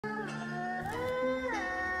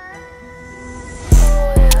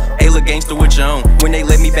a gangster with your own. When they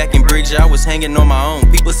let me back in Bridge, I was hanging on my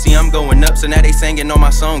own. People see I'm going up, so now they singing on my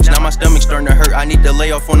songs. Now my stomach's starting to hurt, I need to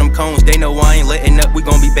lay off on them cones. They know I ain't letting up, we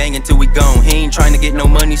gon' be banging till we gone. He ain't trying to get no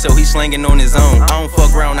money, so he slanging on his own. I don't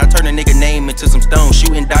fuck around, I turn a nigga name into some stones.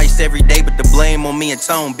 Shooting dice every day, but the blame on me and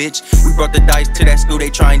Tone, bitch. We brought the dice to that school, they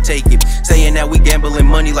try and take it. Saying that we gambling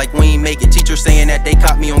money like we ain't make it. Teacher saying that they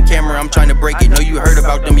caught me on camera, I'm trying to break it. Know you heard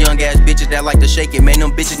about them young ass bitches that like to shake it. Man,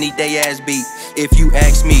 them bitches need they ass beat. If you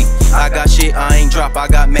ask me, I got shit I ain't drop, I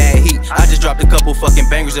got mad heat. I just dropped a couple fucking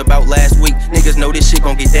bangers about last week. Niggas know this shit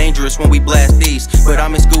gon' get dangerous when we blast these. But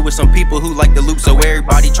I'm in school with some people who like to loop, so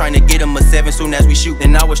everybody trying to get them a 7 soon as we shoot.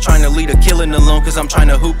 And I was trying to lead a killing alone, cause I'm trying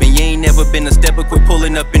to hoop. And you ain't never been a stepper, quit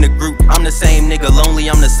pulling up in a group. I'm the same nigga lonely,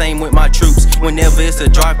 I'm the same with my troops. Whenever it's a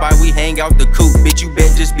drive-by, we hang out the coop. Bitch, you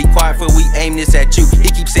bet just be quiet for we aim this at you. He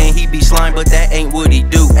keeps saying he be slime, but that ain't what he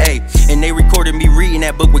do, ayy. And they recorded me reading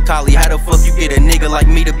that book with Collie. How the fuck you get a nigga like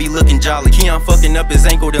me to be looking jolly? Keon fucking up his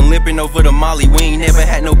ankle, then limping over the molly. We ain't never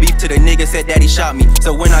had no beef till the nigga said that he shot me.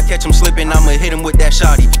 So when I catch him slipping, I'ma hit him with that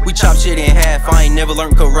shotty. We chop shit in half, I ain't never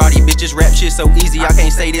learned karate. Bitches rap shit so easy, I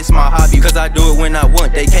can't say this my hobby. Cause I do it when I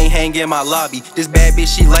want, they can't hang in my lobby. This bad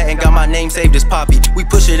bitch, she Latin, got my name saved as Poppy. We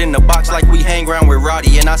push it in the box like we hang around with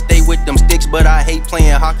Roddy. And I stay with them sticks, but I hate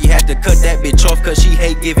playing hockey. Had to cut that bitch off cause she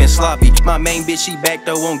hate giving sloppy. My main bitch, she back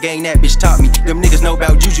though on gang, that bitch taught me. Them niggas know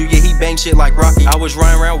about Juju, yeah, he bang shit like Rocky. I was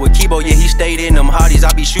running around with Kibo, yeah, he stayed in them hotties.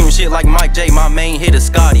 I be shooting shit like Mike J, my main hitter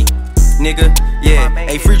Scotty. Nigga, yeah,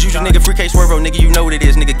 hey, free Juju, nigga, free K Swervo, nigga, you know what it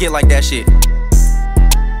is, nigga, get like that shit.